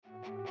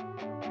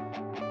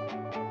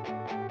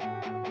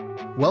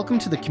Welcome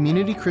to the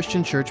Community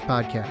Christian Church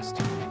podcast.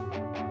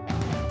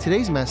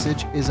 Today's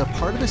message is a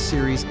part of a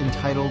series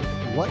entitled,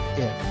 What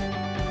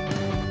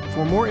If?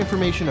 For more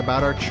information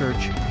about our church,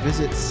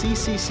 visit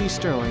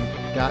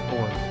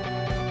cccsterling.org.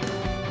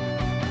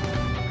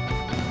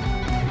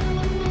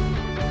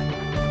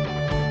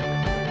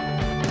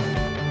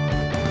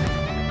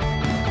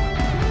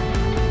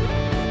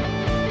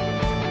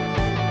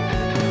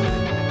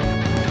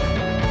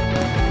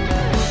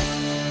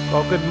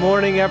 Well, good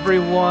morning,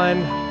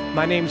 everyone.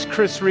 My name's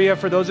Chris Ria.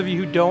 For those of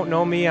you who don't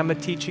know me, I'm a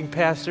teaching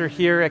pastor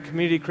here at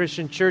Community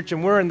Christian Church,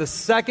 and we're in the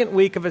second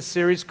week of a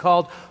series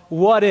called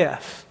What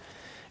If?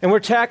 And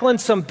we're tackling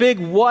some big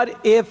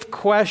what-if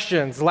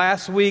questions.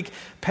 Last week,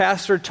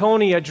 Pastor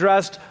Tony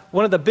addressed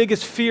one of the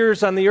biggest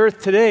fears on the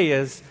earth today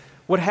is,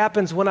 what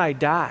happens when I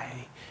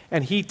die?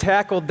 And he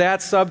tackled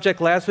that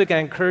subject last week. I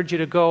encourage you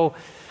to go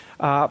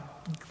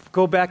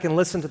back and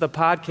listen to the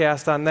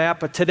podcast on that.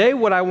 But today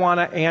what I want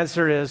to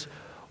answer is,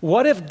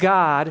 what if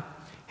God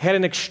had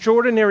an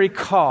extraordinary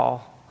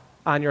call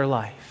on your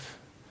life?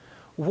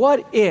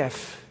 What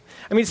if?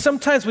 I mean,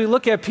 sometimes we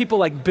look at people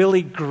like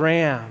Billy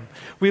Graham.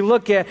 We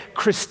look at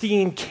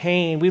Christine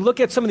Caine. We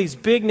look at some of these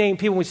big name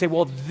people and we say,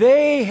 well,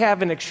 they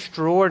have an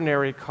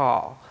extraordinary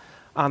call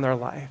on their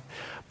life.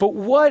 But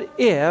what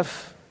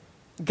if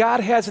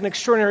God has an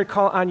extraordinary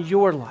call on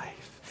your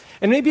life?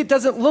 And maybe it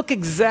doesn't look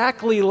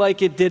exactly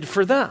like it did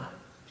for them,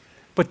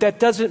 but that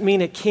doesn't mean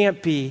it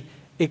can't be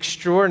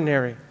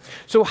extraordinary.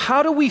 So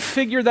how do we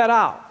figure that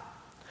out?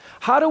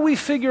 How do we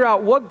figure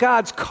out what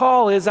God's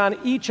call is on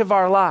each of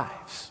our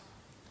lives?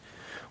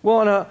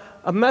 Well, in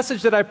a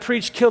message that I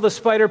preached, Kill the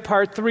Spider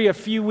Part 3, a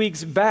few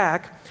weeks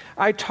back,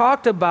 I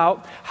talked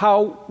about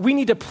how we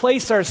need to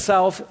place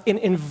ourselves in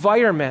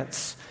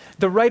environments,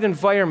 the right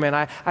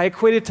environment. I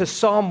equated to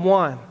Psalm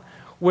 1,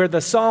 where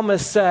the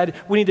psalmist said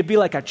we need to be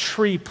like a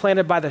tree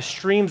planted by the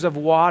streams of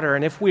water.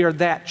 And if we are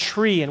that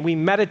tree and we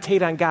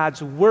meditate on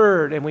God's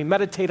word and we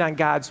meditate on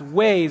God's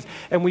ways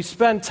and we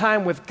spend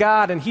time with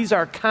God and he's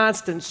our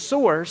constant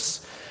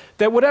source,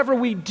 that whatever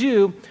we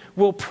do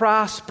will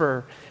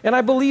prosper. And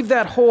I believe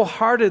that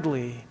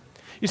wholeheartedly.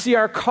 You see,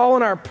 our call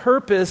and our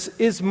purpose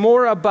is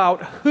more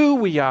about who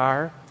we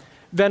are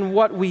than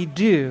what we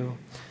do.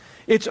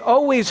 It's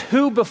always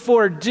who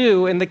before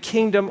do in the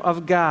kingdom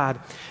of God.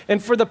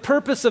 And for the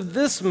purpose of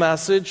this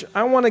message,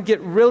 I want to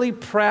get really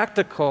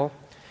practical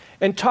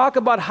and talk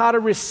about how to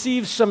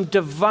receive some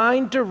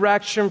divine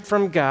direction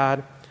from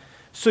God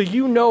so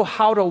you know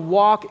how to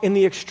walk in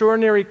the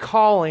extraordinary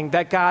calling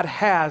that God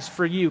has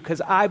for you,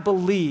 because I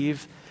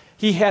believe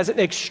he has an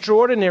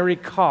extraordinary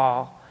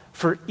call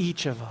for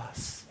each of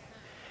us.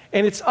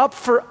 And it's up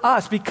for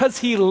us, because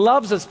he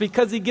loves us,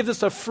 because he gives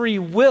us a free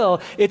will,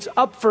 it's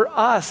up for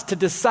us to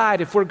decide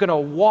if we're going to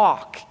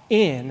walk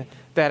in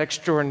that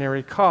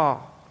extraordinary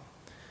call.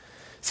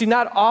 See,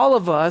 not all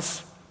of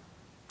us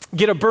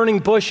get a burning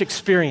bush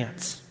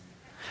experience.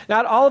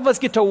 Not all of us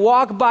get to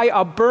walk by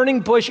a burning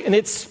bush and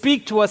it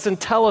speak to us and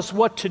tell us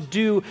what to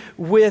do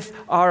with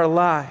our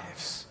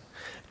lives.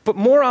 But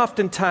more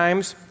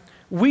oftentimes,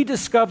 we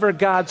discover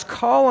God's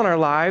call on our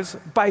lives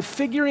by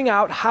figuring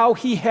out how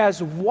he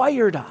has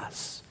wired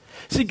us.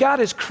 See, God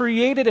has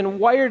created and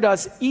wired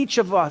us, each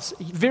of us,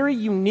 very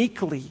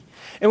uniquely.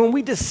 And when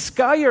we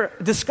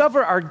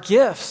discover our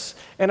gifts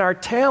and our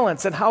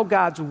talents and how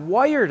God's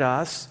wired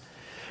us,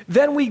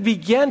 then we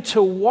begin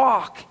to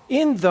walk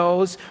in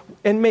those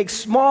and make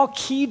small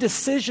key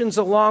decisions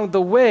along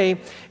the way,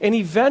 and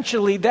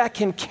eventually that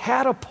can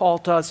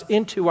catapult us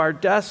into our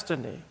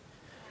destiny.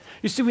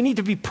 You see, we need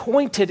to be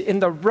pointed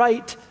in the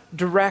right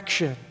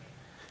direction.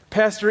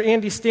 Pastor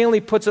Andy Stanley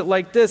puts it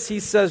like this. He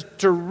says,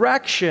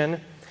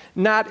 direction,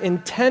 not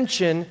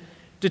intention,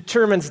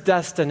 determines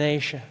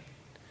destination.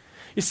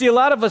 You see, a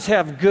lot of us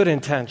have good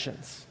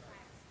intentions.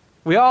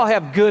 We all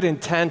have good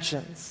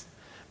intentions.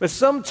 But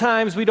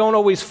sometimes we don't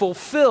always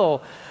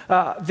fulfill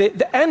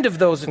the end of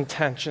those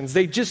intentions.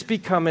 They just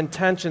become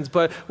intentions.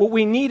 But what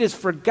we need is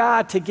for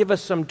God to give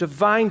us some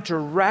divine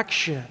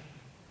direction.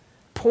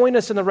 Point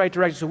us in the right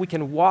direction so we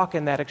can walk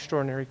in that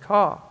extraordinary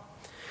call.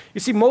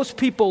 You see, most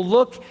people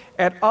look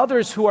at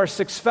others who are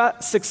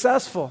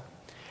successful,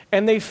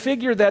 and they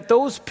figure that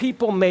those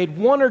people made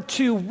one or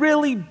two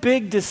really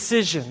big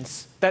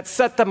decisions that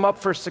set them up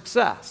for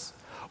success.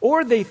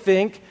 Or they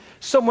think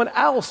someone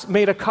else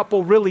made a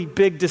couple really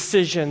big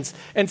decisions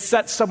and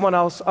set someone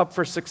else up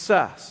for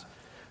success.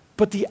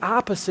 But the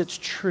opposite's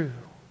true.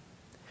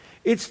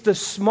 It's the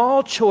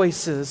small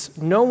choices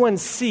no one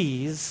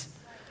sees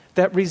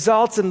that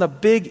results in the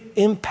big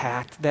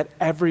impact that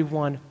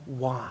everyone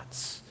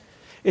wants.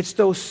 It's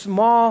those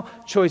small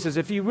choices.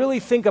 If you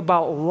really think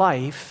about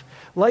life,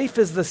 life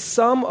is the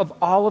sum of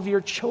all of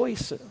your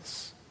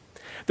choices.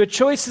 The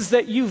choices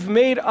that you've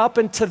made up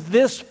until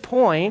this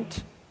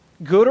point,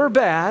 good or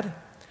bad,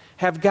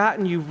 have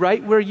gotten you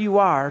right where you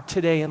are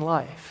today in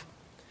life.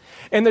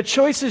 And the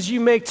choices you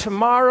make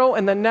tomorrow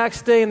and the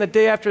next day and the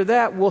day after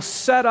that will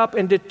set up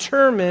and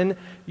determine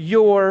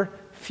your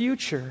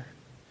future.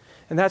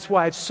 And that's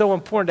why it's so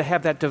important to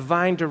have that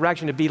divine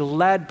direction, to be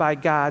led by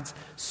God's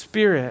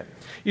Spirit.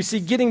 You see,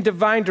 getting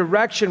divine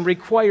direction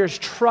requires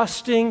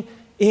trusting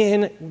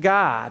in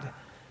God,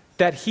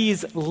 that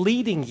He's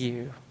leading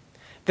you,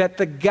 that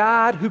the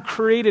God who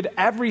created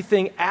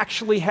everything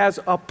actually has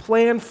a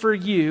plan for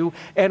you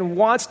and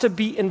wants to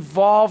be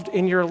involved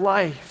in your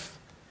life.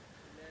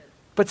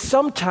 But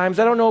sometimes,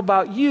 I don't know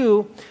about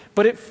you,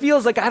 but it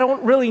feels like I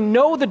don't really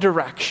know the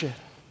direction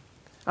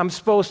I'm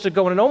supposed to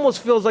go. And it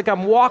almost feels like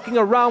I'm walking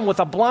around with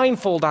a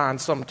blindfold on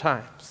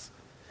sometimes.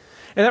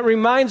 And that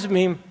reminds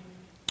me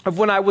of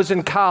when I was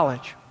in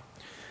college.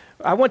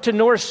 I went to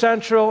North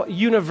Central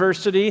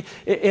University,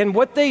 and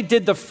what they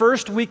did the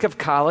first week of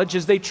college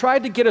is they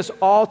tried to get us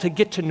all to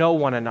get to know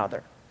one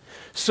another.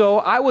 So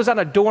I was on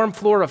a dorm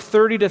floor of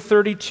 30 to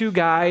 32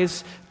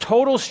 guys,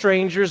 total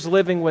strangers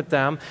living with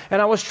them,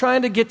 and I was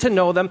trying to get to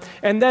know them.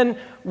 And then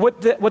what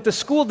the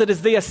school did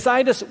is they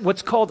assigned us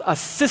what's called a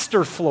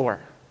sister floor,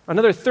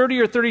 another 30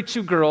 or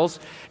 32 girls,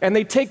 and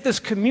they take this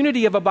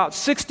community of about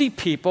 60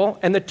 people,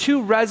 and the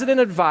 2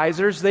 resident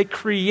advisors, they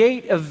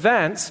create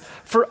events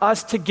for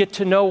us to get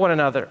to know one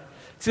another.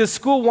 See, the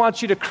school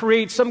wants you to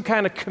create some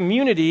kind of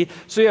community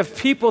so you have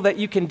people that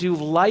you can do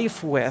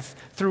life with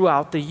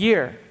throughout the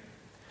year.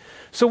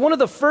 So one of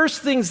the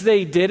first things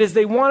they did is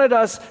they wanted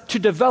us to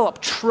develop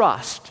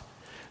trust.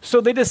 So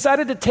they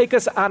decided to take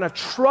us on a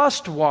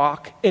trust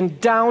walk in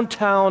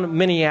downtown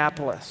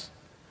Minneapolis.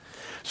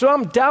 So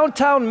I'm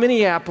downtown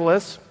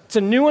Minneapolis. It's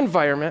a new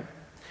environment.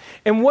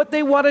 And what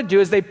they want to do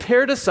is they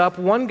paired us up,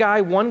 one guy,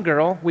 one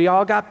girl. We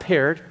all got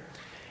paired.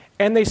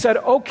 And they said,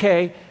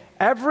 okay,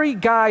 every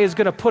guy is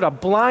going to put a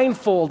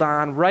blindfold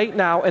on right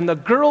now, and the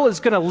girl is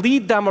going to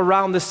lead them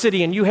around the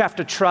city, and you have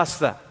to trust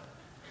them.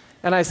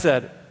 And I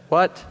said,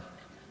 what?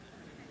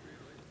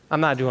 I'm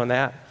not doing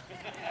that.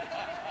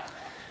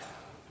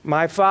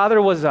 My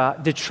father was a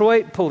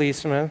Detroit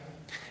policeman,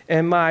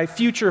 and my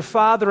future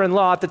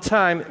father-in-law at the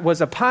time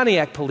was a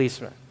Pontiac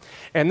policeman.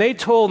 And they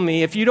told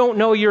me, if you don't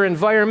know your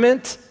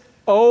environment,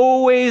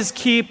 always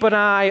keep an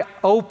eye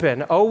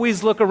open,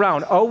 always look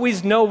around,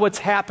 always know what's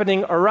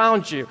happening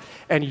around you.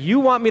 And you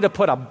want me to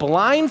put a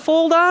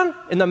blindfold on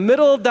in the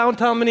middle of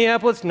downtown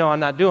Minneapolis? No, I'm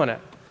not doing it.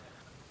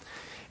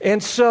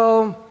 And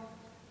so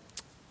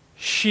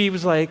she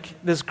was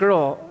like, this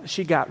girl,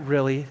 she got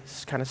really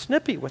kind of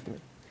snippy with me.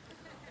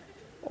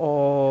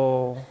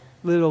 Oh,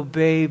 little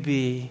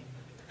baby,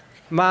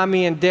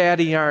 Mommy and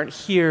Daddy aren't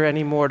here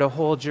anymore to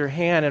hold your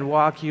hand and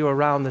walk you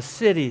around the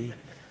city.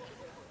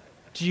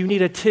 Do you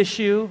need a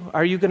tissue?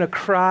 Are you going to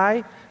cry?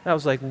 And I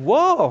was like,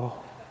 whoa,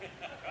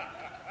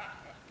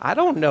 I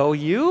don't know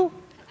you.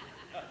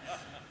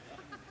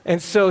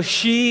 And so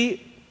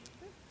she,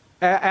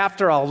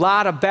 after a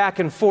lot of back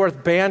and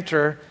forth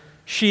banter,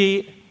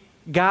 she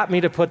got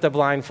me to put the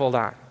blindfold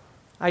on.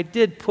 I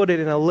did put it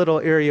in a little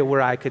area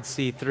where I could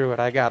see through it,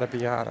 I got to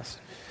be honest.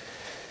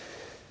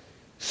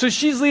 So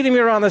she's leading me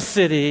around the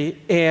city,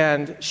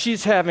 and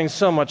she's having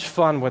so much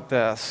fun with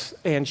this.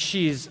 And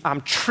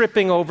I'm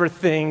tripping over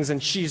things,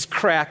 and she's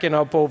cracking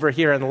up over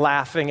here and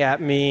laughing at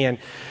me. And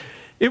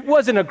it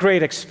wasn't a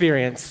great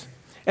experience.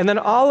 And then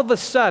all of a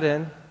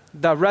sudden,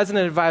 the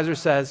resident advisor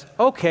says,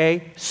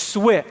 okay,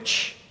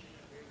 switch.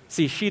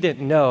 See, she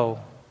didn't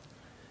know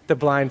the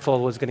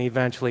blindfold was going to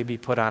eventually be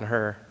put on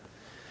her.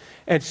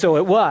 And so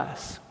it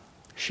was.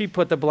 She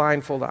put the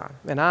blindfold on.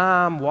 And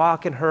I'm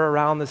walking her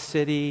around the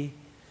city,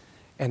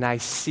 and I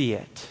see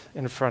it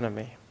in front of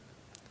me.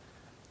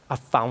 A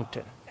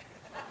fountain.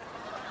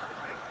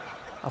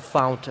 A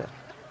fountain.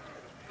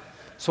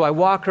 So I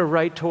walk her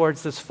right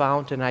towards this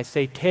fountain. I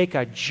say, take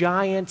a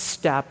giant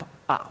step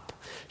up.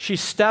 She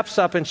steps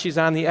up, and she's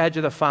on the edge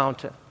of the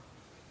fountain.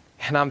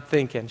 And I'm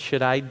thinking,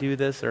 should I do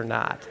this or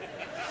not?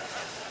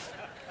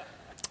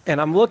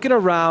 And I'm looking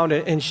around,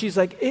 and she's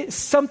like,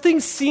 something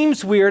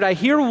seems weird. I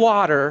hear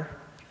water.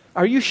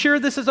 Are you sure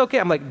this is okay?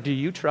 I'm like, do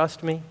you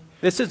trust me?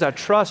 This is a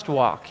trust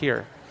walk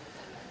here.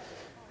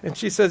 And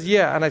she says,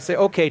 yeah. And I say,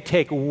 okay,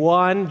 take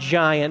one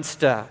giant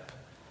step.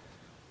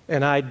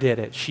 And I did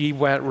it. She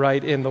went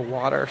right in the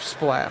water,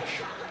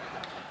 splash.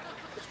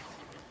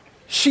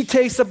 She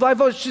takes the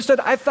blindfold. She said,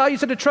 I thought you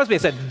said to trust me. I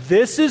said,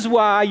 this is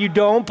why you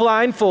don't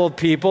blindfold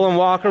people and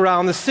walk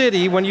around the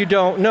city when you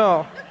don't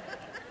know.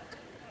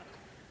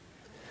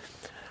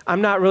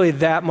 I'm not really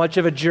that much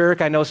of a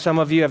jerk. I know some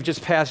of you have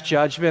just passed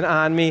judgment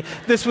on me.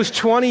 This was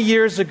 20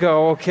 years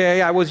ago,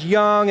 okay? I was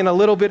young and a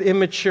little bit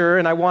immature,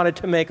 and I wanted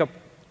to make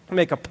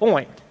a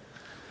point.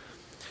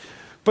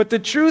 But the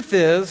truth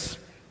is,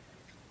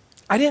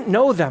 I didn't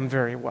know them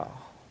very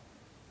well.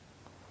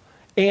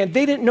 And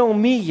they didn't know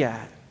me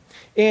yet.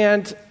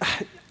 And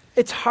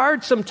it's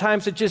hard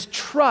sometimes to just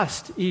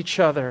trust each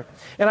other.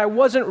 And I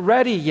wasn't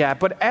ready yet.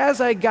 But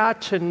as I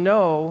got to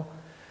know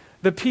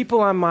the people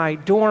on my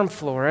dorm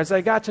floor, as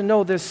I got to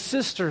know this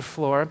sister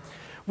floor,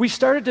 we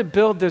started to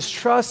build this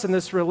trust and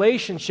this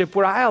relationship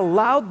where I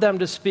allowed them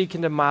to speak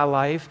into my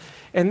life,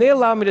 and they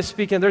allowed me to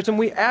speak into theirs, and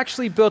we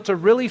actually built a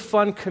really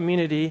fun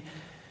community,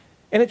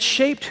 and it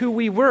shaped who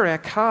we were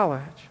at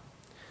college.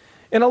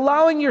 And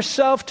allowing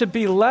yourself to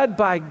be led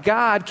by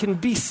God can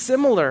be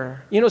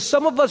similar.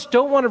 Some of us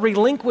don't want to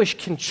relinquish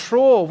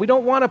control. We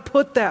don't want to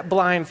put that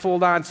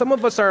blindfold on. Some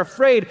of us are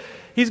afraid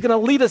He's going to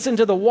lead us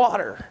into the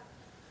water.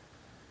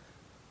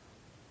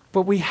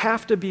 But we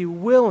have to be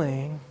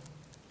willing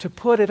to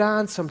put it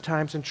on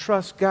sometimes and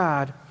trust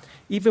God,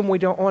 even when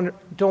we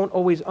don't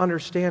always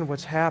understand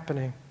what's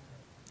happening.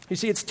 You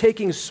see, it's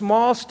taking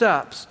small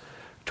steps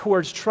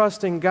towards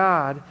trusting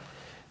God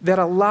that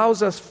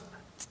allows us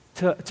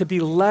to be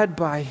led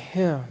by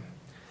Him.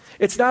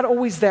 It's not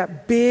always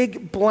that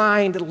big,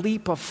 blind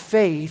leap of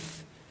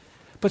faith,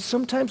 but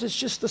sometimes it's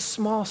just the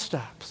small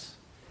steps.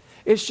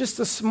 It's just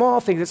the small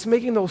things. It's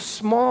making those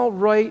small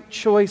right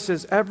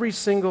choices every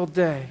single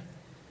day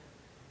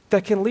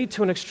that can lead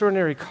to an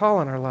extraordinary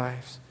call in our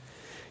lives.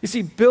 You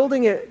see,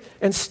 building it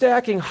and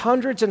stacking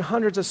hundreds and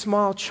hundreds of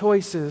small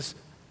choices,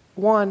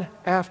 one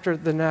after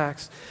the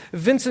next.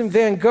 Vincent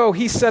van Gogh,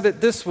 he said it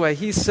this way.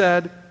 He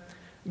said,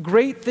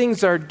 "Great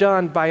things are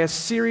done by a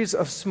series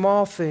of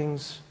small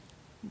things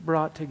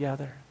brought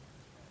together."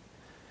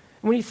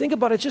 And when you think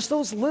about it, just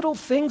those little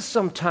things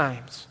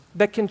sometimes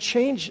that can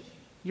change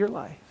your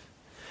life.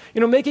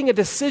 Making a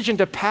decision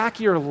to pack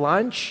your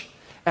lunch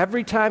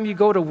every time you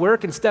go to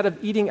work instead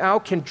of eating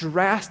out can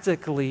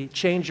drastically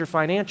change your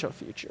financial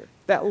future.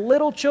 That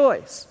little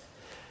choice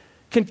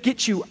can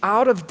get you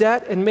out of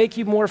debt and make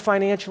you more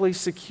financially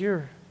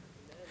secure.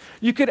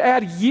 You could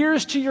add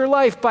years to your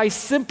life by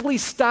simply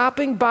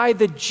stopping by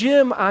the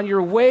gym on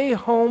your way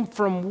home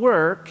from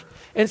work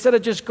instead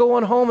of just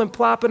going home and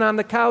plopping on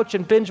the couch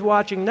and binge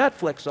watching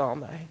Netflix all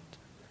night.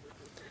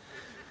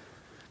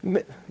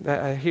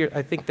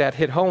 I think that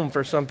hit home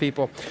for some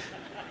people.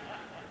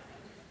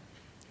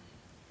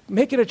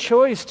 Making a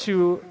choice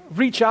to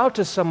reach out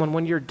to someone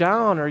when you're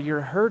down or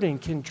you're hurting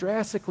can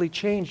drastically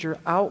change your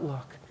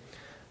outlook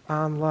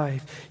on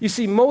life. You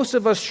see, most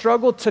of us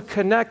struggle to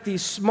connect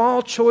these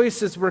small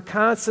choices we're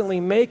constantly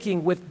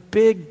making with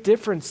big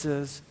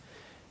differences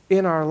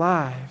in our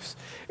lives.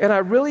 And I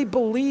really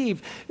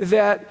believe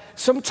that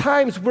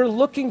sometimes we're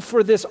looking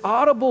for this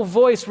audible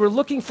voice. We're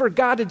looking for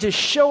God to just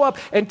show up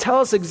and tell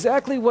us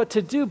exactly what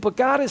to do. But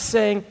God is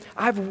saying,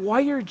 I've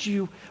wired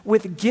you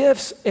with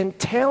gifts and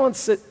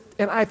talents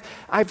and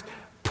I've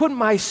put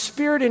my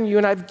Spirit in you,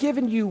 and I've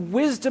given you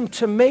wisdom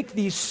to make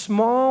these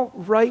small,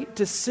 right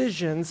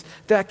decisions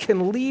that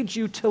can lead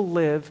you to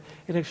live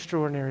an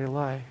extraordinary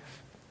life.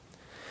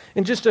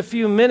 In just a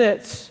few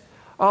minutes,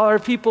 all our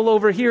people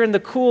over here in the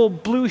cool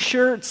blue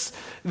shirts,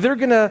 they're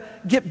going to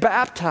get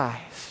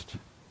baptized.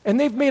 And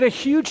they've made a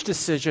huge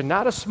decision,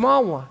 not a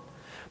small one,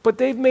 but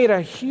they've made a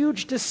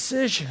huge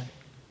decision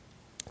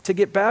to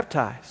get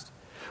baptized.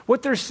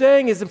 What they're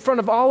saying is in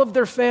front of all of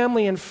their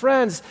family and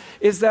friends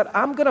is that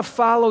I'm going to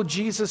follow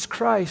Jesus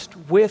Christ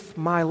with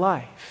my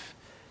life.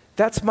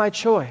 That's my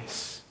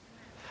choice.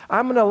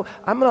 I'm going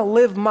to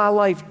live my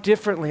life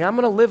differently. I'm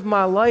going to live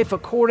my life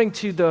according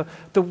to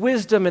the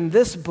wisdom in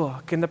this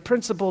book and the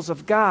principles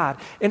of God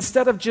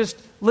instead of just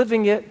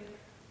living it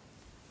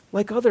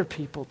like other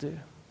people do.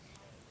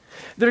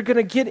 They're going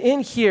to get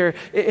in here,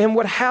 and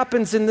what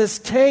happens in this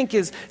tank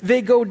is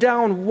they go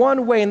down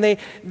one way, and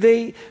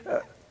they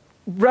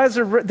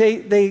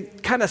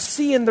kind of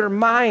see in their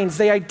minds,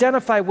 they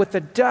identify with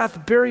the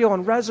death, burial,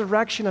 and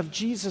resurrection of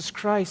Jesus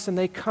Christ, and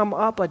they come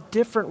up a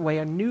different way,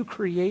 a new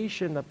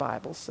creation, the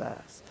Bible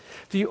says.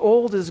 The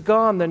old is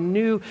gone, the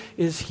new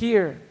is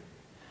here.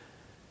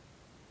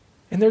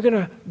 And they're going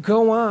to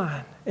go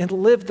on and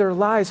live their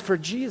lives for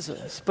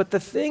Jesus. But the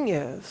thing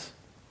is,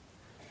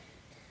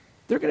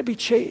 they're going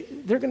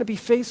to be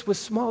faced with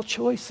small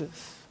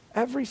choices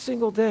every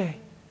single day.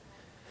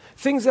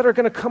 Things that are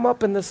going to come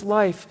up in this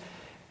life.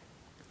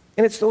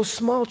 And it's those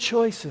small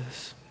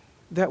choices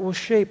that will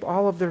shape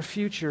all of their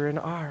future and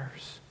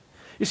ours.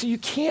 You see, you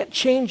can't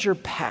change your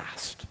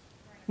past.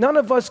 None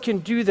of us can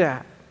do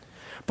that.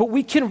 But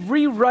we can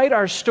rewrite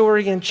our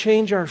story and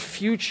change our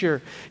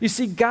future. You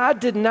see, God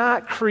did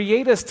not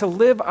create us to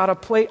live out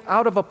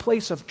of a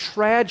place of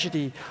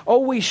tragedy,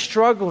 always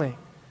struggling,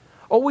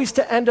 always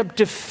to end up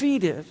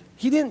defeated.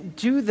 He didn't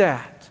do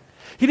that.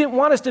 He didn't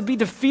want us to be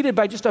defeated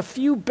by just a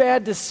few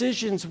bad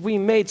decisions we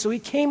made. So He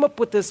came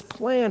up with this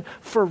plan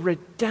for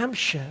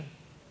redemption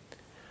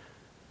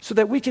so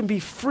that we can be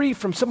free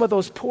from some of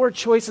those poor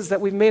choices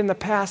that we've made in the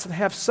past and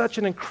have such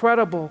an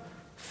incredible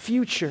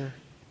future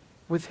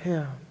with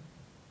Him.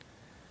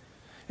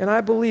 And I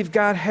believe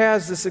God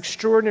has this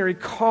extraordinary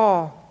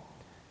call,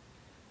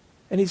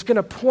 and He's going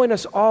to point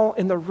us all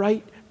in the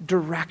right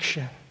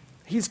direction.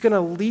 He's going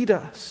to lead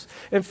us.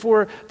 And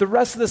for the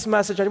rest of this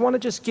message, I want to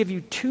just give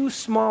you two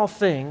small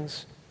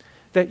things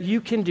that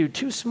you can do,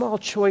 two small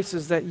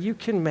choices that you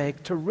can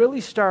make to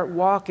really start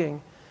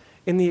walking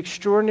in the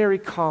extraordinary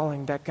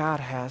calling that God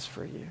has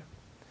for you.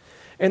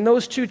 And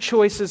those two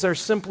choices are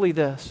simply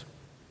this: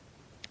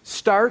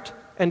 start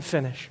and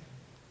finish.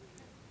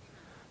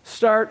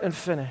 Start and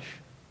finish.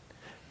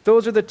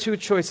 Those are the two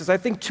choices. I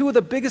think two of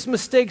the biggest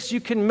mistakes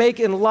you can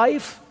make in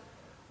life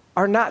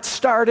are not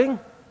starting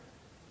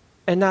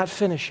and not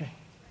finishing.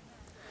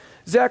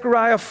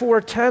 Zechariah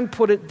 4:10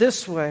 put it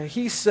this way.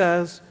 He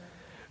says,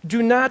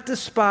 "Do not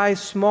despise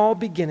small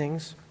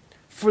beginnings,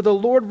 for the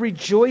Lord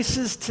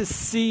rejoices to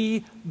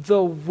see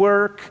the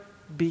work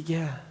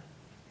begin."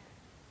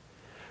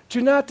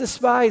 Do not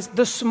despise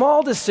the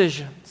small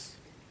decisions,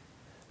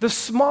 the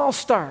small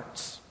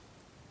starts,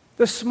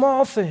 the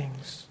small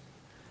things,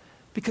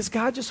 because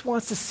God just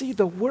wants to see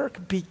the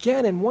work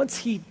begin, and once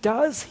He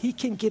does, He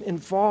can get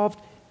involved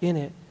in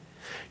it.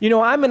 You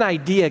know, I'm an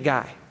idea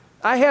guy.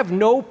 I have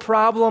no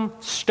problem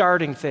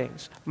starting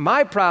things.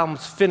 My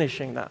problem's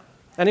finishing them.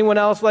 Anyone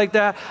else like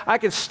that? I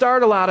can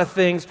start a lot of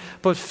things,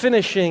 but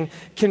finishing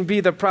can be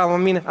the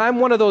problem. I mean, I'm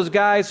one of those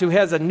guys who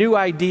has a new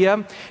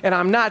idea, and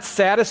I'm not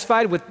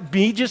satisfied with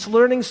me just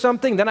learning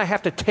something. Then I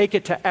have to take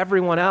it to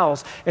everyone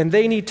else, and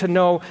they need to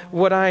know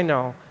what I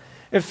know.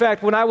 In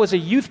fact, when I was a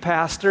youth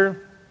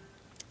pastor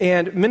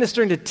and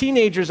ministering to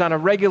teenagers on a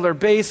regular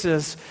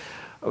basis,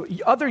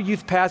 other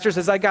youth pastors,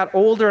 as I got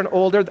older and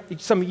older,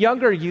 some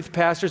younger youth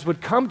pastors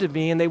would come to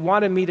me and they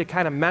wanted me to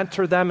kind of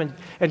mentor them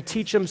and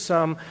teach them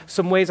some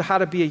ways of how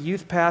to be a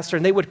youth pastor.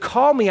 And they would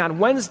call me on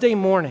Wednesday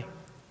morning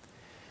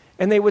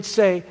and they would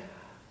say,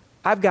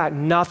 "I've got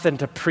nothing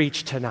to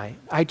preach tonight.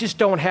 I just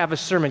don't have a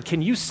sermon.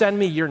 Can you send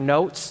me your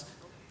notes?"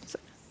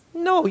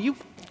 No, you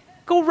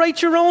go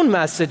write your own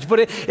message. But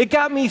it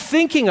got me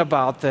thinking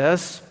about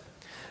this,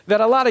 that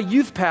a lot of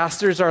youth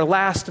pastors are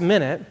last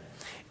minute,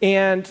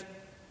 and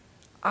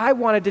I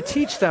wanted to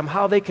teach them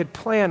how they could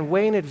plan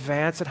way in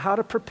advance and how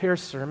to prepare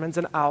sermons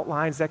and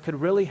outlines that could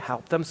really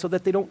help them so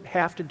that they don't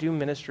have to do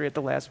ministry at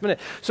the last minute.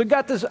 So we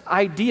got this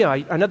idea,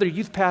 another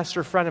youth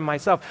pastor friend and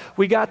myself,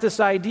 we got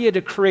this idea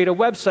to create a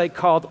website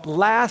called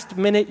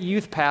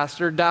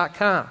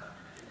lastminuteyouthpastor.com.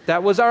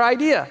 That was our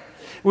idea.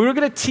 We were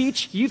going to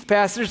teach youth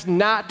pastors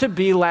not to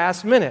be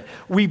last minute.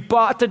 We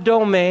bought the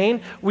domain.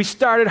 We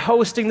started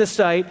hosting the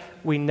site.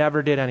 We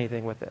never did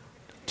anything with it.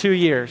 2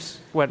 years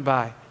went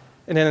by,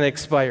 and then it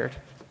expired.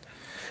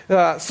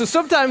 So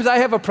sometimes I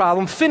have a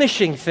problem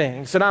finishing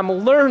things, and I'm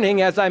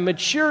learning as I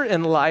mature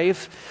in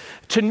life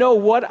to know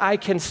what I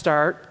can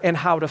start and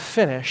how to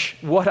finish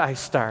what I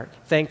start.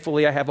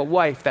 Thankfully, I have a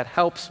wife that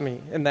helps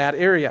me in that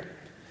area.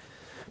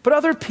 But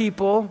other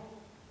people,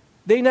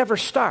 they never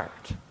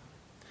start.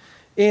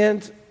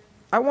 And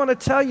I want to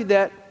tell you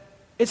that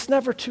it's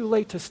never too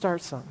late to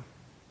start something.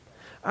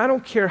 I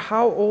don't care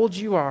how old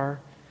you are,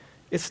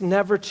 it's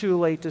never too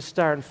late to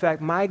start. In fact,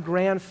 my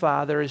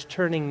grandfather is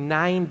turning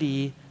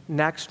 90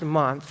 next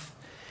month,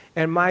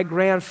 and my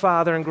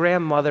grandfather and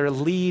grandmother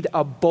lead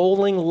a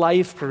bowling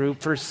life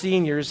group for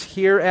seniors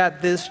here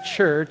at this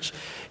church,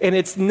 and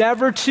it's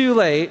never too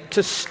late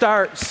to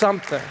start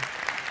something.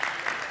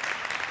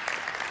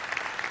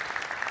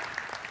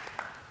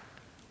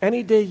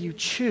 Any day you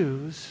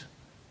choose,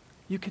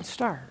 you can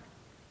start.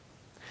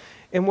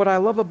 And what I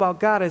love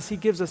about God is He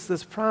gives us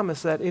this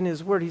promise that in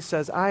His Word He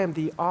says, "I am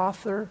the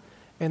author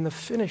and the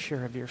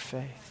finisher of your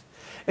faith."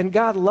 And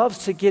God loves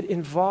to get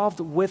involved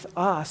with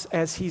us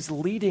as He's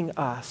leading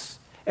us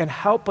and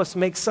help us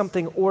make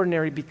something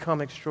ordinary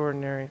become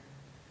extraordinary.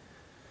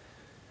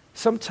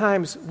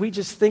 Sometimes we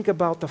just think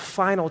about the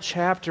final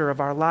chapter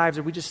of our lives,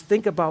 or we just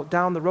think about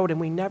down the road,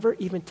 and we never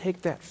even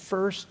take that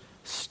first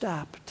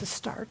step to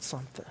start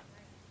something.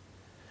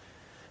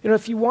 You know,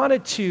 if you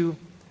wanted to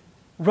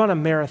run a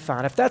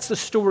marathon, if that's the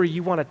story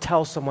you want to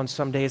tell someone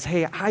someday is,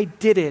 "Hey, I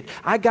did it.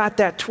 I got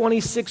that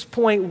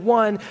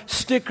 26.1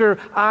 sticker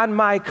on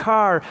my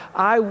car.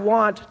 I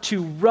want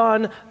to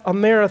run a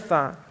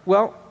marathon."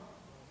 Well,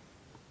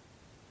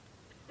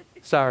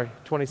 sorry,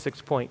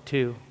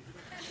 26.2.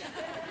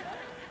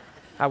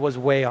 I was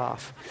way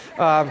off.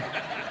 But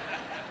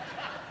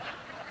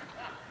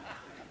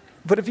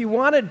if you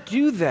want to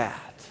do that,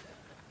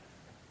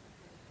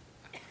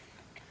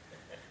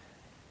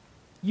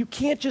 you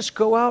can't just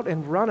go out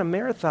and run a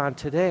marathon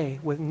today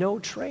with no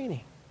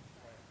training.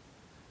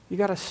 You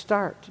got to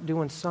start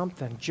doing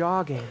something,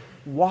 jogging,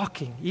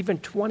 walking, even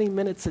 20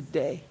 minutes a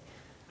day.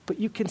 But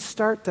you can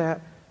start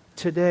that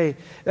today.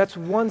 That's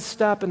one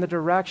step in the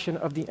direction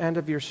of the end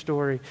of your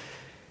story.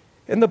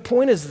 And the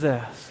point is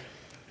this.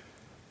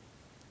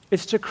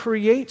 It's to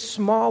create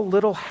small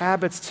little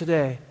habits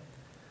today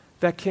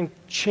that can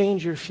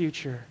change your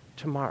future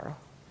tomorrow.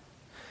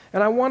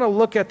 And I want to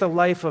look at the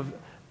life of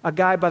a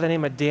guy by the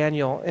name of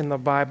Daniel in the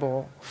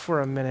Bible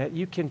for a minute.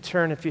 You can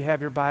turn, if you have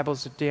your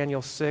Bibles, to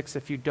Daniel 6.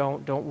 If you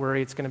don't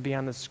worry. It's going to be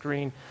on the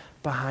screen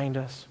behind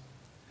us.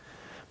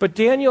 But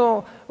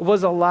Daniel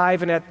was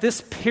alive, and at this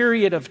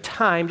period of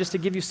time, just to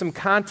give you some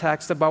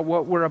context about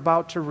what we're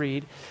about to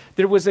read,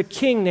 there was a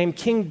king named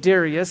King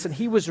Darius, and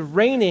he was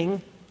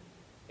reigning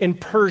in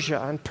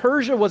Persia. And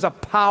Persia was a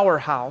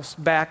powerhouse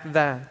back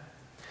then.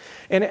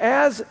 And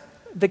as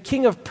the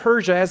king of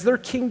Persia, as their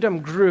kingdom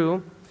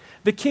grew,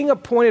 the king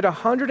appointed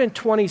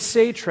 120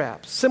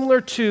 satraps,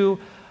 similar to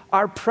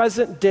our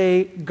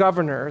present-day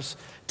governors,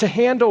 to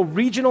handle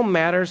regional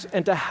matters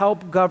and to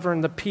help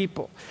govern the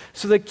people.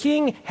 So the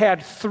king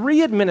had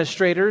 3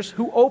 administrators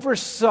who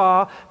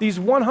oversaw these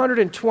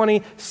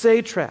 120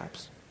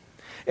 satraps.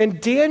 And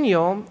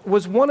Daniel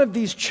was one of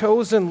these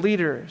chosen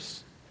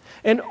leaders.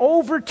 And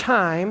over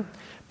time,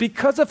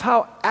 because of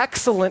how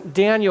excellent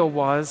Daniel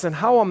was and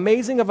how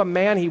amazing of a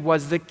man he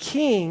was, the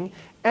king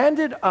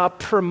ended up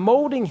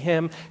promoting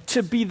him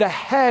to be the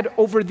head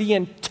over the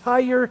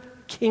entire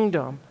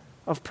kingdom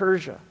of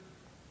Persia.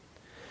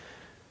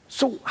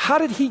 So how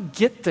did he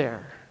get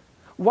there?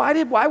 Why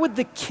would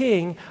the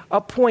king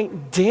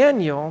appoint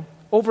Daniel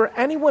over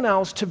anyone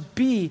else to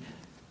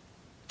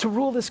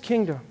rule this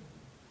kingdom?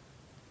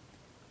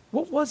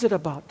 What was it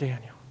about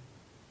Daniel?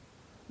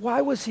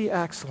 Why was he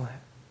excellent?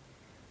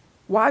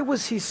 Why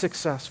was he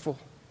successful?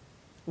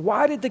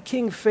 Why did the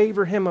king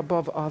favor him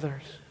above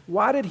others?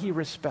 Why did he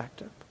respect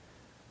him?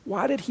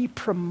 Why did he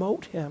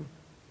promote him?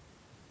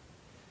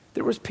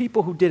 There was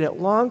people who did it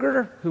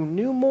longer, who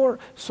knew more,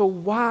 so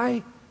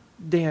why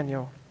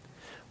Daniel?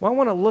 Well, I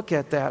want to look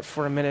at that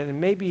for a minute and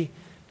maybe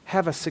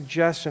have a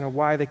suggestion of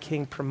why the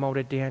king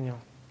promoted Daniel.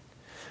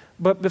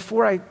 But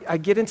before I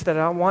get into that,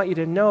 I want you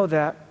to know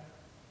that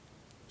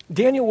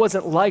Daniel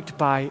wasn't liked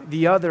by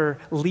the other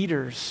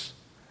leaders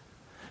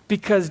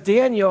because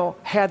Daniel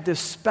had this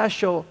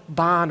special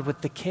bond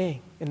with the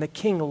king, and the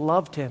king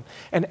loved him.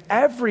 And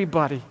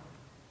everybody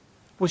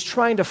was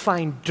trying to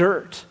find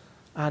dirt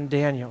on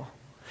Daniel.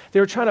 They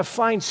were trying to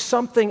find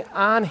something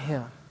on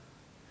him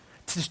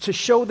to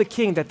show the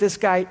king that this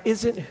guy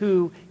isn't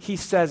who he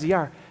says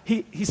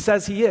he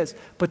says he is,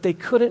 but they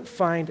couldn't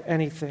find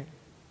anything.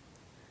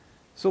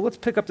 So let's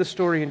pick up the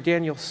story in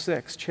Daniel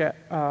 6,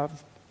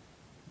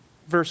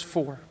 verse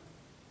 4.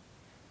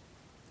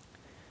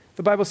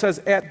 The Bible says,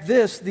 "At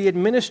this, the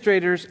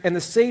administrators and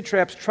the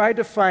satraps tried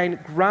to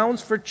find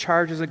grounds for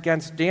charges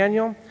against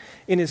Daniel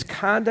in his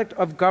conduct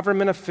of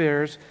government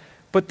affairs,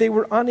 but they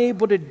were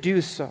unable to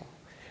do so.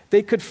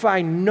 They could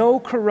find no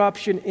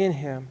corruption in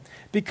him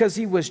because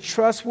he was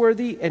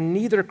trustworthy and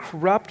neither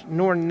corrupt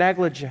nor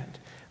negligent.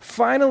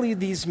 Finally,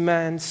 these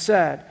men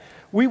said,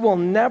 'We will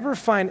never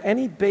find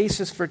any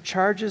basis for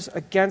charges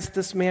against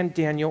this man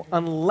Daniel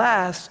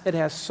unless it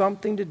has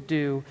something to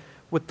do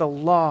with the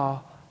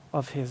law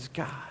of his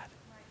God.'"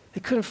 They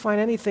couldn't find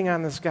anything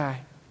on this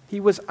guy. He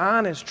was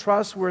honest,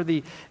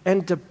 trustworthy,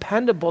 and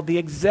dependable, the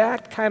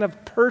exact kind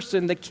of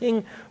person the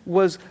king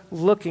was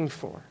looking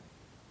for.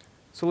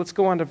 So let's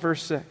go on to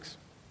verse 6.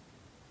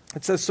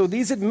 It says, "So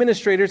these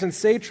administrators and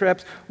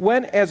satraps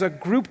went as a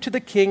group to the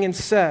king and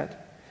said,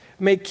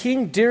 'May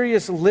King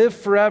Darius live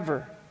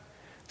forever.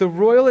 The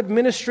royal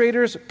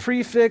administrators,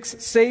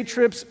 prefects,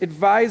 satraps,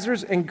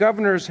 advisors, and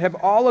governors have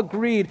all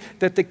agreed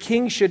that the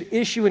king should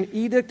issue an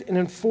edict and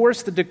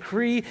enforce the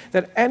decree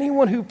that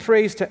anyone who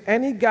prays to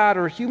any god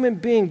or human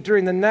being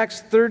during the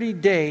next 30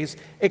 days,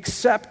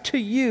 except to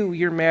you,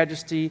 your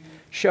majesty,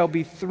 shall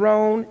be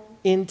thrown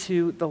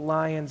into the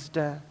lion's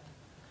den.'"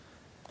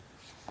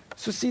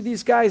 So see,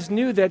 these guys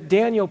knew that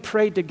Daniel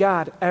prayed to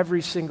God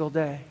every single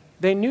day.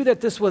 They knew that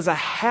this was a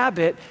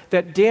habit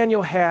that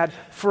Daniel had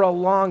for a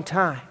long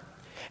time.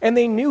 And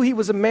they knew he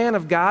was a man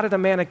of God and a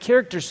man of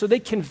character, so they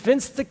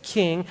convinced the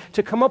king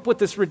to come up with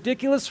this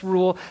ridiculous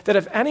rule that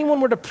if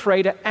anyone were to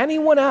pray to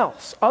anyone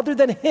else other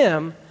than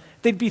him,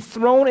 they'd be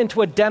thrown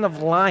into a den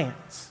of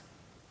lions.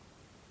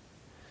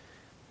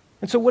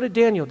 And so what did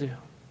Daniel do?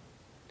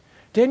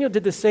 Daniel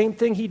did the same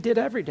thing he did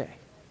every day.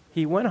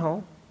 He went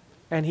home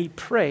and he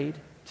prayed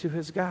to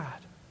his God.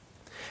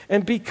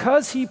 And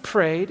because he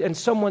prayed and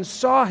someone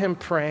saw him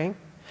praying,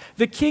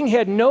 the king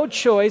had no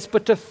choice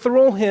but to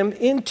throw him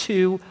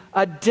into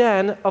a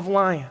den of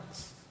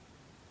lions.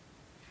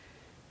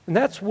 And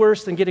that's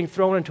worse than getting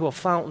thrown into a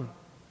fountain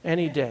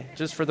any day,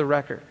 just for the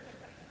record.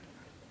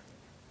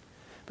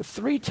 But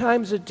 3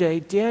 times a day,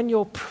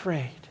 Daniel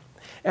prayed.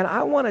 And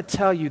I want to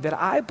tell you that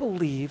I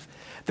believe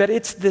that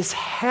it's this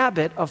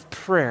habit of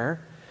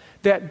prayer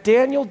that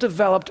Daniel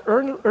developed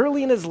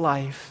early in his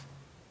life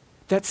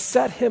that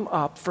set him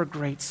up for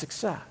great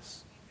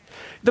success.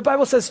 The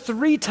Bible says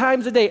 3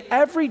 times a day,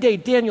 every day,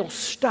 Daniel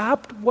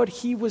stopped what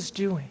he was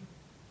doing.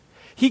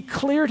 He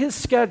cleared his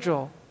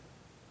schedule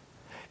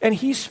and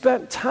he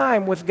spent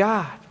time with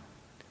God,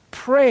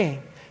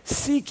 praying,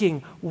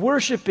 seeking,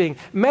 worshiping,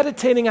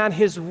 meditating on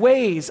his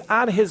ways,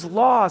 on his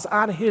laws,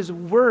 on his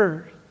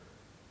word.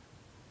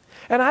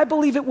 And I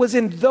believe it was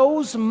in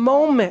those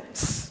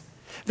moments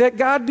that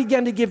God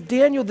began to give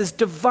Daniel this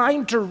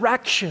divine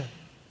direction,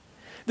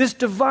 this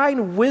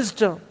divine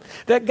wisdom,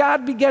 that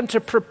God began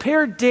to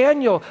prepare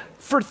Daniel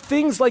for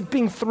things like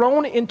being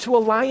thrown into a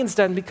lion's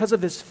den because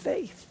of his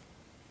faith.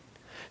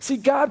 See,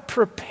 God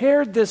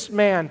prepared this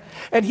man,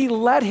 and he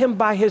led him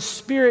by his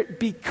Spirit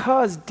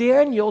because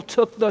Daniel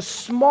took the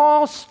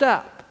small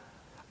step,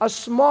 a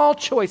small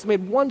choice,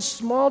 made one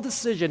small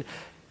decision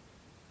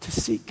to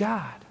seek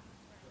God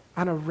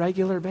on a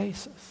regular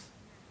basis,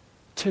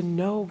 to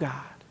know God,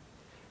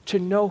 to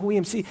know who he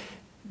is. See,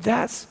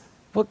 that's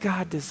what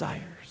God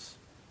desires.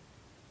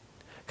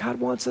 God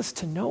wants us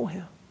to know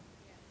him.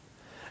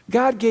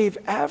 God gave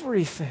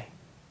everything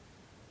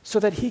so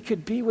that he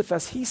could be with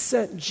us. He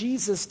sent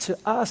Jesus to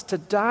us to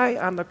die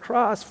on the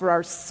cross for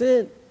our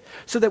sin,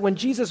 So that when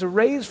Jesus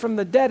raised from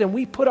the dead and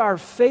we put our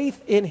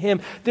faith in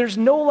him, there's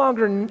no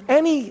longer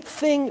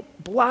anything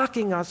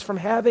blocking us from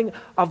having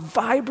a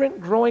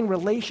vibrant, growing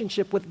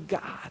relationship with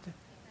God.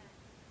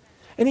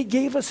 And he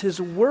gave us his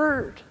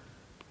word.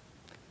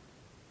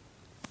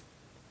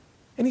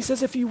 And he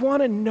says, if you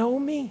want to know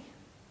me,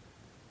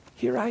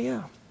 here I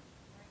am.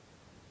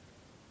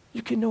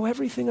 You can know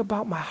everything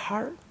about my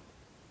heart,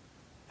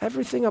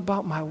 everything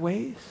about my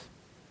ways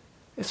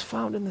is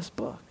found in this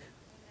book.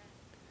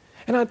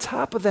 And on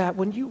top of that,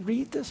 when you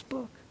read this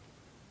book,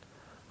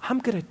 I'm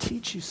going to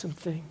teach you some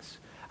things.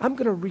 I'm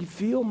going to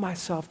reveal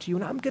myself to you,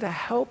 and I'm going to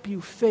help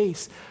you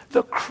face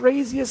the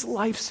craziest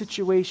life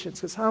situations.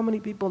 Because how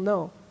many people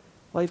know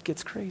life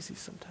gets crazy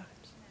sometimes?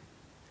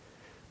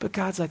 But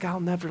God's like, I'll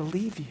never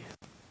leave you.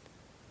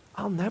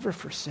 I'll never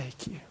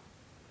forsake you.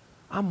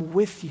 I'm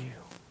with you.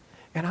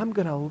 And I'm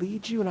going to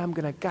lead you, and I'm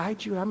going to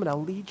guide you, and I'm going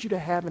to lead you to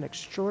have an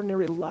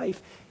extraordinary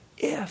life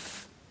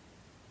if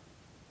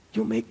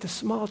you'll make the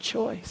small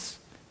choice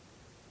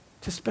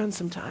to spend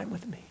some time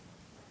with me,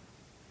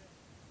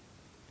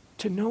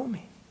 to know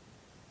me,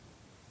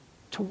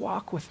 to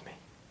walk with me.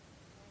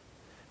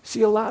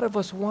 See, a lot of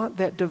us want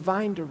that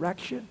divine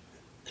direction,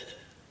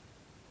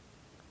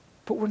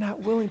 but we're not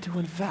willing to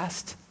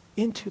invest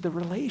into the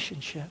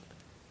relationship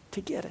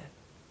to get it.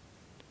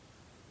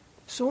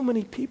 So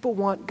many people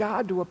want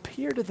God to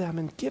appear to them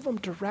and give them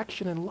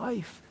direction in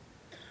life.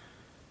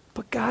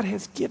 But God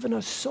has given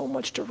us so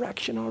much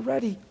direction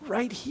already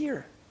right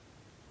here.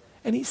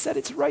 And he said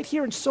it's right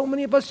here. And so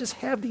many of us just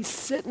have these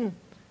sitting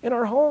in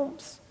our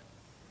homes.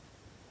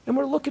 And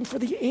we're looking for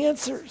the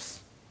answers.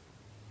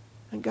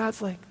 And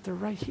God's like, they're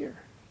right here.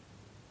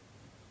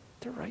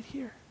 They're right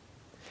here.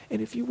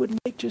 And if you would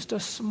make just a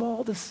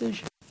small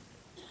decision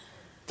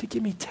to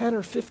give me 10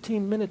 or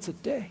 15 minutes a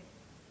day,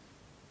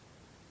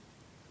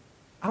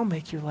 I'll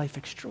make your life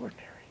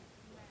extraordinary.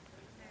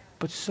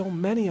 But so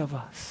many of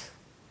us,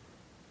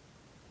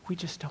 we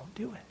just don't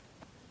do it.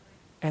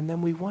 And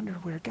then we wonder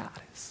where God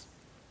is.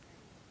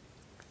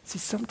 See,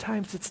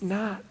 sometimes it's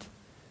not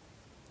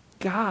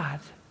God,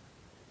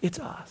 it's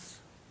us.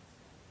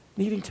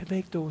 Needing to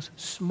make those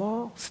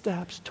small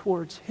steps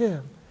towards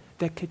him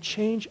that could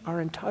change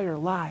our entire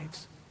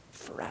lives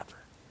forever.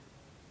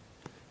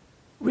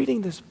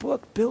 Reading this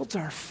book builds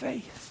our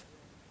faith.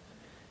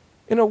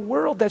 In a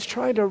world that's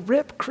trying to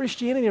rip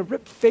Christianity and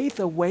rip faith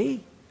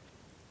away,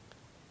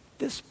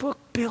 this book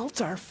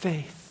builds our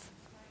faith.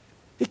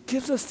 It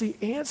gives us the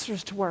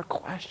answers to our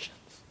questions.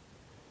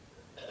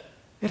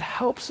 It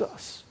helps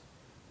us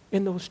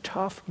in those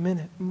tough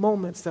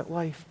moments that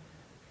life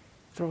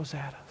throws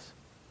at us.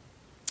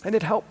 And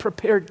it helped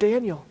prepare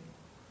Daniel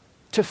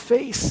to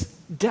face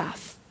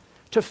death,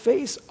 to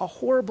face a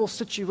horrible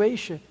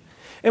situation.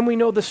 And we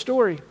know the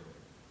story.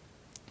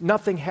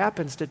 Nothing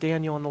happens to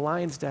Daniel in the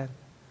lion's den.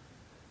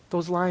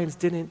 Those lions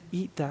didn't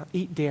eat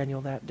Daniel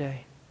that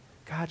day.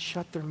 God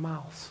shut their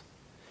mouths.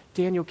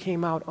 Daniel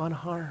came out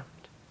unharmed.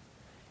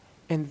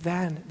 And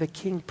then the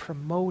king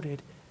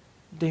promoted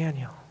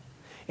Daniel.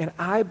 And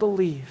I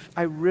believe,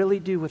 I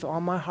really do with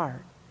all my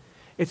heart,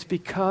 it's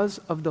because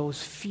of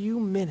those few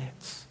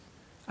minutes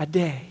a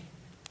day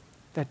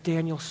that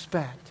Daniel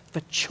spent,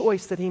 the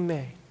choice that he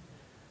made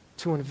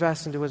to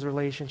invest into his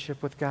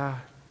relationship with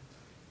God.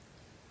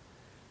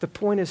 The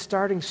point is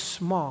starting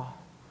small.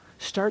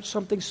 Start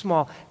something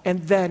small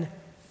and then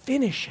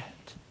finish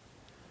it.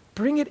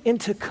 Bring it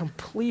into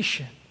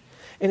completion.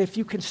 And if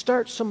you can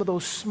start some of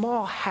those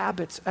small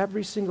habits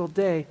every single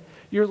day,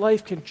 your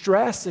life can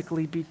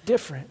drastically be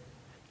different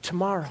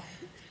tomorrow.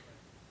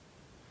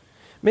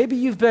 Maybe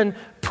you've been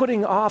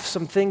putting off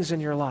some things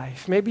in your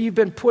life. Maybe you've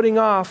been putting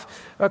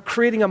off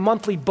creating a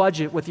monthly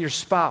budget with your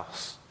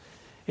spouse.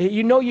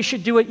 You know you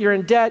should do it, you're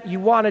in debt, you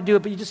want to do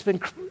it, but you've just been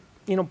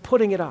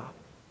putting it off.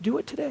 Do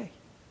it today.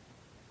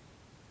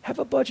 Have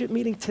a budget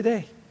meeting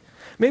today.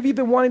 Maybe you've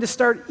been wanting to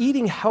start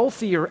eating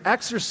healthy or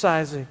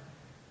exercising,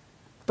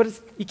 but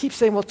you keep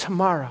saying, well,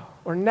 tomorrow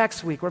or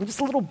next week, or I'm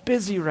just a little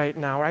busy right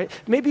now, right?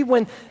 Maybe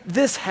when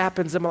this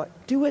happens, I'm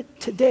like, do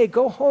it today.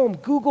 Go home,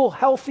 Google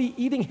healthy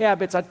eating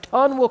habits. A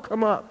ton will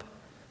come up.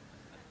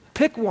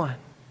 Pick one.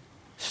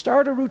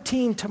 Start a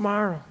routine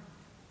tomorrow.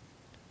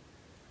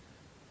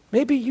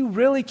 Maybe you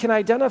really can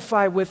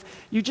identify with,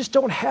 you just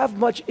don't have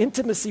much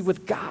intimacy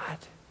with God.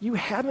 You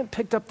haven't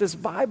picked up this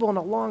Bible in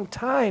a long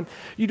time.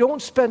 You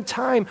don't spend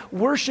time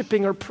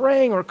worshiping or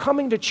praying or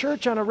coming to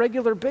church on a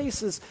regular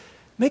basis.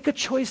 Make a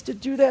choice to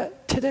do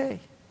that today.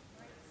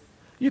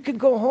 You can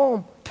go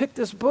home, pick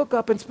this book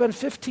up, and spend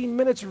 15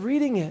 minutes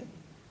reading it,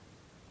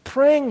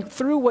 praying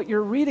through what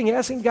you're reading,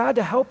 asking God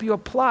to help you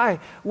apply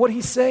what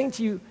he's saying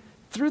to you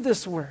through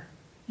this word.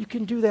 You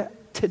can do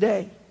that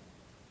today.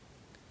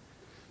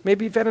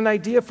 Maybe you've had an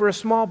idea for a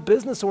small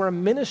business or a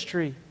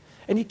ministry,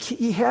 and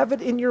you have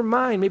it in your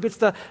mind. Maybe it's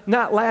the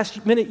not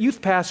last minute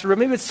youth pastor, or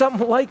maybe it's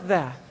something like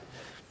that.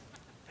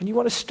 And you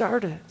want to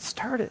start it.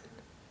 Start it.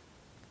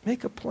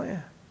 Make a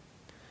plan.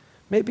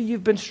 Maybe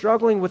you've been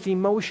struggling with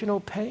emotional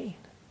pain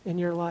in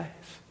your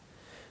life.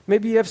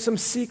 Maybe you have some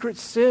secret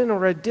sin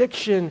or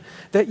addiction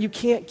that you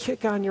can't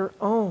kick on your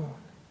own.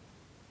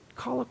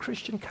 call a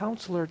Christian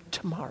counselor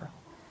tomorrow.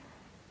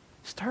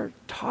 Start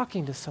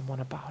talking to someone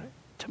about it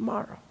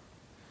tomorrow.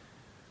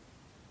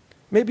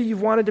 Maybe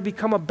you've wanted to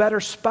become a better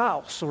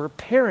spouse or a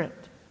parent.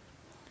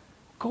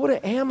 Go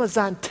to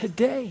Amazon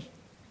today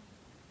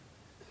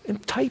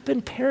and type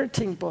in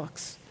parenting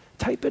books,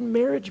 type in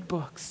marriage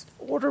books,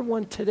 order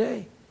one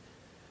today.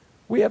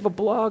 We have a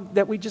blog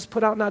that we just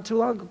put out not too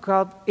long ago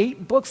called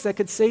 8 Books That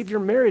Could Save Your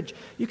Marriage.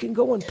 You can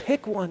go and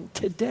pick one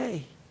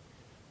today.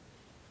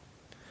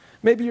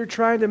 Maybe you're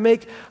trying to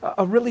make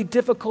a really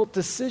difficult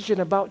decision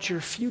about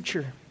your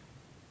future.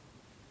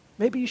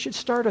 Maybe you should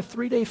start a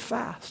 3-day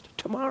fast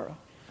tomorrow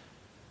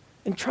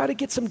and try to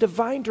get some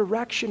divine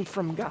direction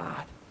from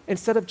God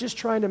instead of just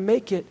trying to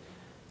make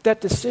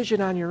that decision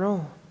on your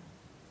own.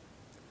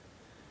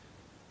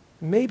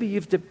 Maybe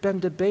you've been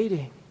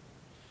debating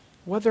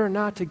whether or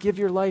not to give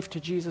your life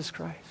to Jesus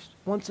Christ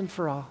once and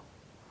for all.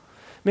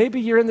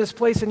 Maybe you're in this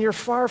place and you're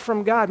far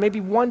from God.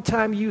 Maybe one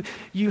time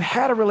you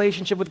had a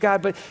relationship with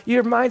God, but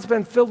your mind's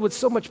been filled with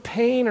so much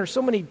pain or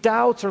so many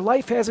doubts, or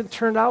life hasn't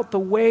turned out the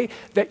way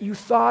that you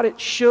thought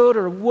it should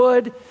or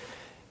would.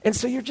 And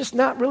so you're just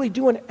not really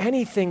doing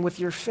anything with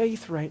your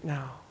faith right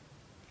now.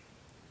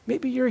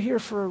 Maybe you're here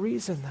for a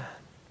reason then.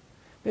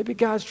 Maybe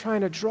God's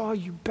trying to draw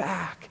you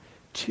back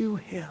to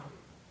Him.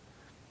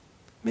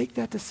 Make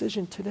that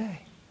decision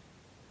today.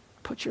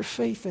 Put your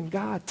faith in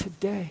God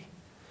today.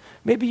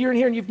 Maybe you're in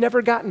here and you've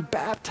never gotten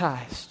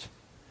baptized.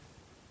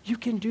 You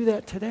can do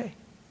that today.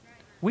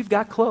 We've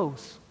got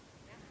clothes.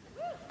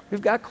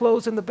 We've got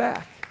clothes in the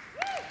back.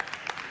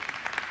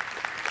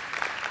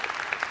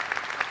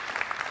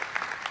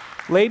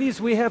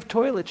 Ladies, we have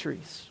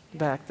toiletries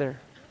back there.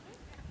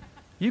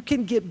 You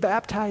can get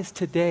baptized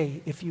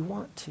today if you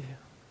want to.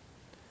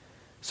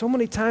 So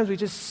many times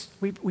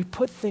we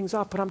put things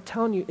off, but I'm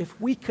telling you, if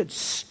we could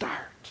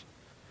start,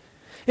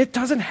 it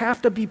doesn't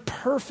have to be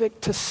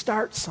perfect to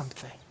start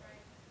something.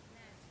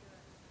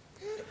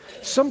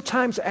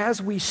 Sometimes as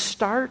we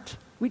start,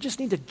 we just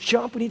need to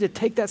jump. We need to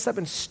take that step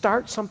and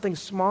start something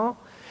small.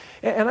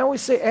 And I always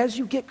say, as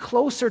you get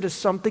closer to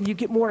something, you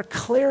get more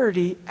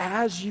clarity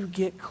as you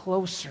get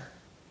closer.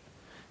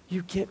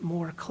 You get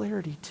more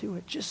clarity to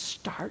it. Just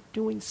start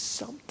doing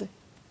something.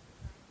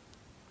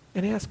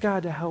 And ask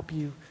God to help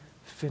you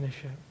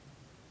finish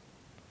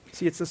it.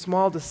 See, it's the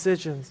small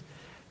decisions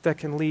that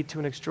can lead to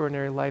an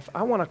extraordinary life.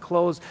 I want to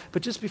close,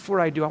 but just before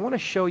I do, I want to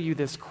show you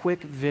this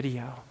quick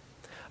video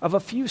of a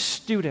few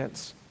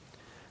students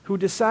who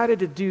decided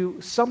to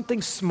do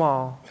something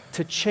small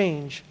to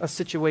change a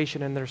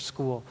situation in their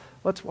school.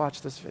 Let's watch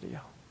this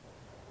video.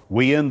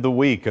 We end the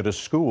week at a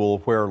school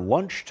where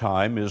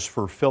lunchtime is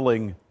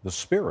fulfilling the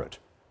spirit.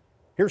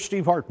 Here's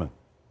Steve Hartman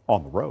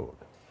on the road.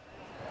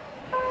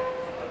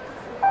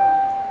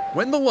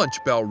 When the lunch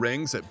bell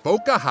rings at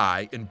Boca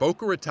High in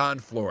Boca Raton,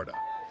 Florida,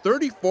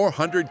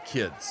 3,400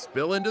 kids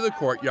spill into the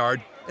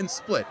courtyard and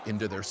split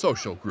into their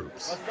social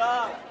groups.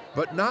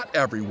 But not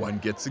everyone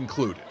gets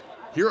included.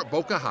 Here at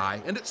Boca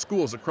High and at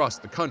schools across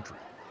the country,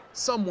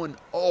 someone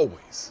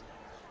always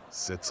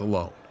sits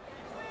alone.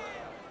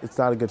 It's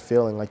not a good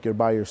feeling, like you're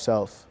by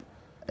yourself,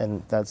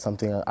 and that's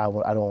something I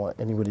don't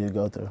want anybody to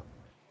go through.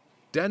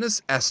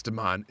 Dennis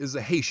Esteman is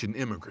a Haitian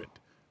immigrant.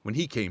 When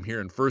he came here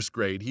in first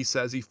grade, he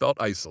says he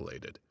felt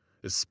isolated,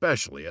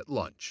 especially at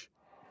lunch.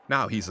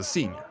 Now he's a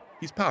senior.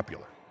 He's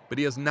popular, but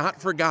he has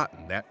not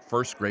forgotten that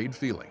first grade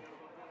feeling.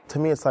 To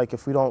me, it's like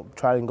if we don't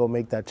try and go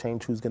make that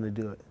change, who's going to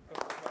do it?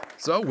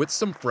 So with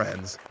some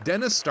friends,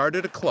 Dennis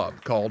started a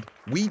club called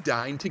We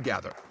Dine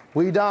Together.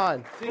 We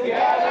dine.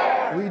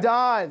 Together. We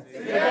dine.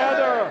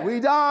 Together. We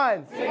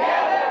dine.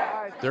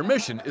 Together. Their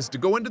mission is to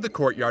go into the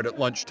courtyard at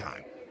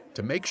lunchtime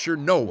to make sure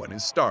no one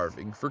is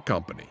starving for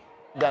company.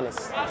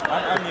 Dennis.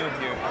 I'm new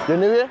here. You're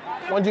new here?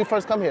 When did you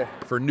first come here?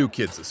 For new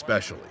kids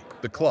especially,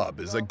 the club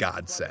is a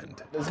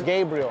godsend. This is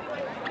Gabriel.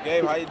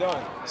 Gabe, how you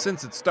doing?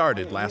 Since it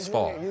started last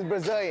fall, He's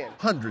Brazilian.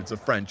 hundreds of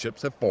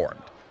friendships have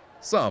formed.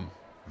 Some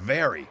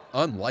very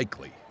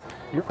unlikely.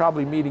 You're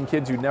probably meeting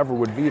kids you never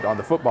would meet on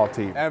the football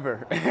team.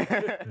 Ever.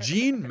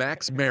 Gene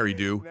Max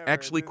Maridu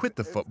actually quit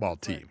the football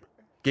team,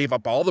 gave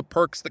up all the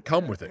perks that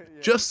come with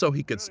it, just so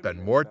he could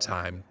spend more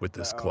time with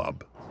this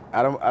club.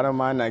 I don't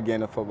mind not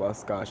getting a football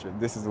scholarship.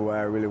 This is what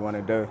I really want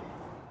to do.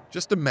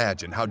 Just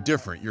imagine how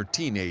different your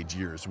teenage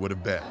years would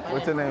have been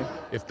What's your name?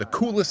 if the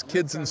coolest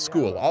kids in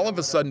school all of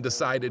a sudden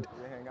decided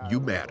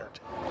you mattered.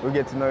 We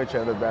get to know each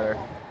other better.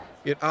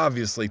 It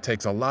obviously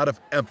takes a lot of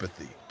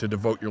empathy to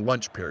devote your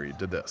lunch period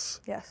to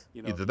this. Yes.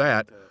 Either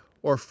that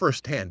or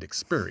firsthand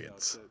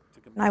experience.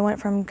 I went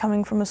from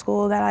coming from a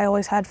school that I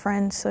always had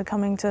friends to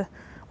coming to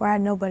where I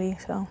had nobody,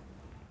 so.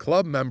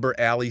 Club member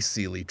Allie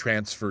Seeley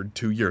transferred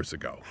 2 years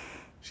ago.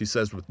 She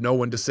says with no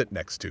one to sit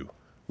next to,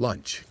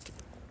 lunch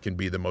can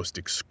be the most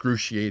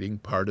excruciating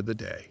part of the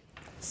day.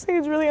 I think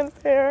it's really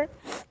unfair.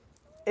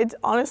 It's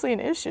honestly an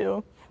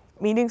issue.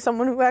 Meeting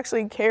someone who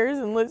actually cares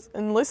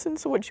and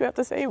listens to what you have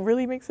to say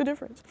really makes a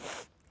difference.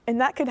 And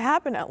that could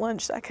happen at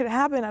lunch. That could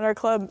happen at our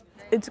club.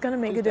 It's going to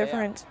make a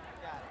difference.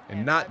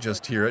 And not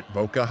just here at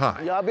Boca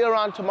High. Yeah, I'll be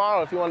around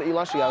tomorrow if you want to eat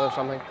lunch together or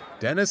something.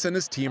 Dennis and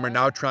his team are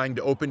now trying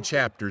to open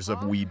chapters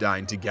of We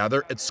Dine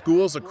Together at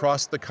schools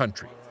across the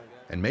country.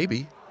 And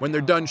maybe, when they're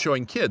done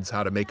showing kids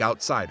how to make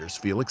outsiders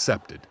feel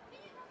accepted,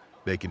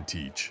 they can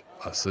teach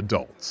us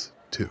adults,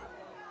 too.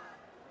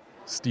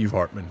 Steve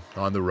Hartman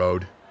on the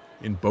road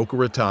in Boca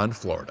Raton,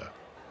 Florida.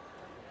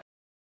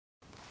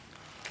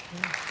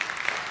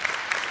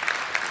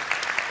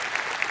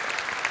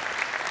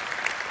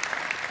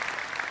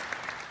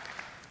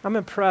 I'm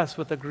impressed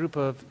with a group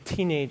of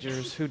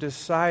teenagers who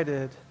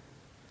decided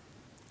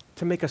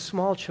to make a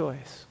small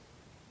choice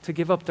to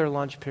give up their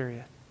lunch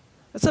period.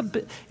 It's a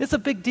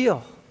big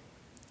deal.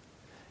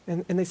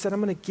 And they said,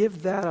 I'm going to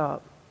give that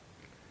up.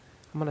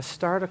 I'm going to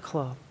start a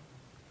club.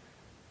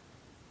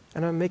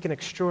 And I'm going to make an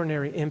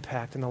extraordinary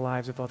impact in the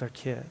lives of other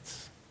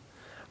kids.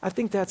 I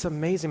think that's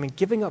amazing. I mean,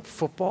 giving up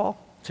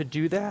football to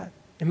do that,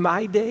 in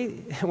my day,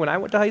 when I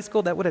went to high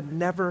school, that would have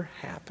never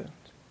happened.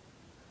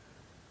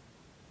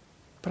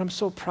 But I'm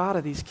so proud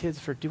of these kids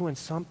for doing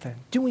something,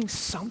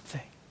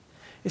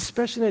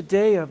 especially in a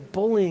day of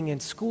bullying and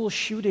school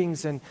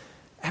shootings, and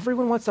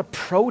everyone wants to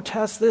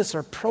protest this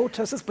or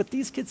protest this, but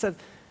these kids said,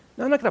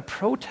 no, I'm not going to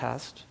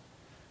protest.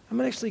 I'm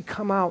going to actually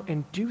come out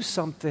and do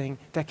something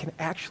that can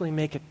actually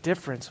make a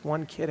difference,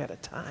 one kid at a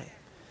time.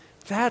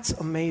 That's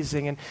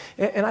amazing. And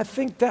I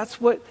think that's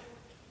what,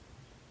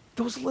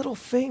 those little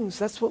things,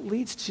 that's what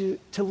leads to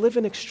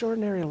living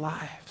extraordinary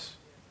lives.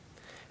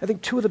 I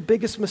think two of the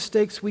biggest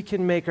mistakes we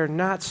can make are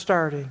not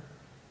starting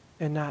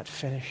and not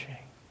finishing.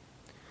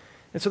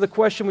 And so the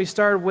question we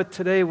started with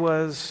today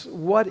was,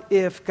 what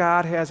if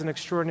God has an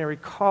extraordinary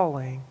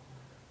calling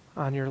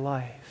on your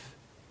life?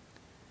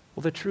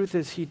 Well, the truth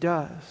is He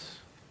does.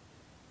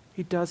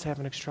 He does have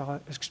an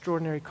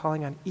extraordinary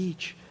calling on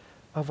each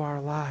of our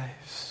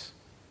lives.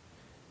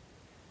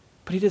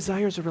 But He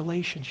desires a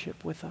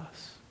relationship with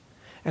us.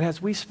 And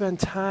as we spend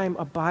time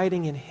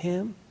abiding in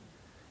Him,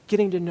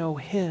 getting to know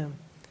Him,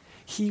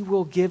 He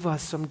will give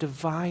us some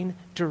divine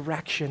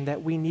direction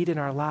that we need in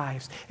our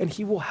lives. And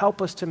He will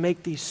help us to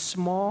make these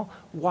small,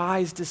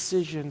 wise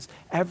decisions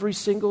every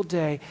single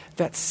day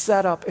that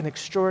set up an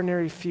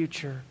extraordinary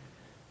future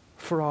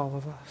for all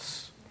of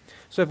us.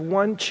 So I have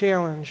one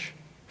challenge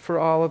for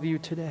all of you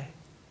today.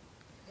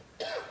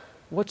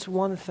 What's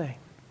one thing?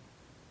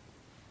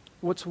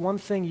 What's one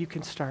thing you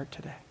can start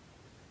today?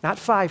 Not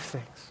 5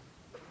 things.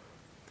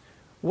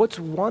 What's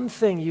one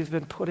thing you've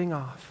been putting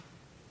off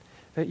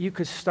that you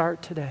could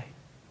start today?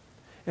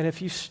 And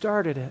if you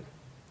started it,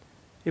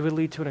 it would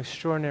lead to an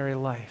extraordinary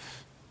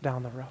life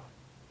down the road.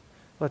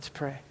 Let's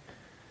pray.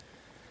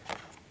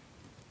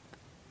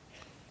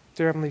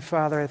 Dear Heavenly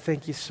Father, I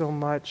thank You so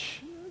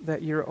much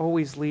that You're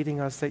always leading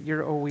us, that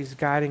You're always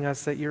guiding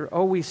us, that You're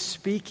always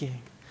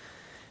speaking.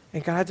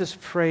 And God, I just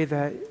pray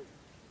that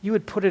You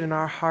would put it in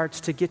our hearts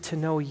to get to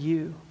know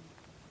You,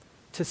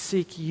 to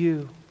seek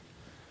You,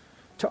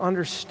 to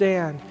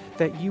understand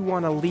that You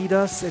want to lead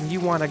us and You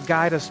want to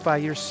guide us by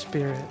Your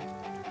Spirit.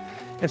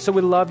 And so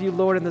we love You,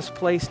 Lord, in this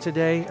place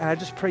today. And I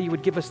just pray You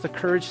would give us the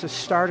courage to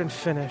start and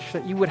finish,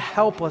 that You would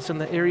help us in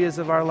the areas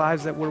of our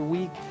lives that we're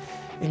weak,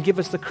 and give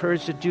us the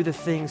courage to do the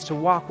things, to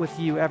walk with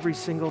You every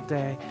single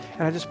day.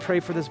 And I just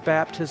pray for this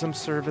baptism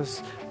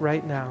service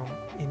right now.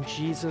 In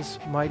Jesus'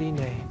 mighty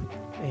name,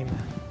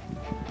 amen.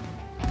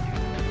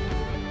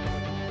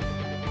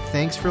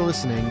 Thanks for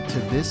listening to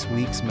this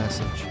week's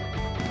message.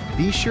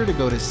 Be sure to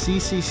go to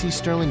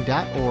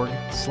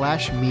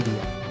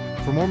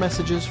cccsterling.org/media for more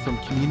messages from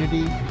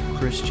Community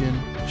Christian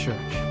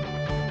Church.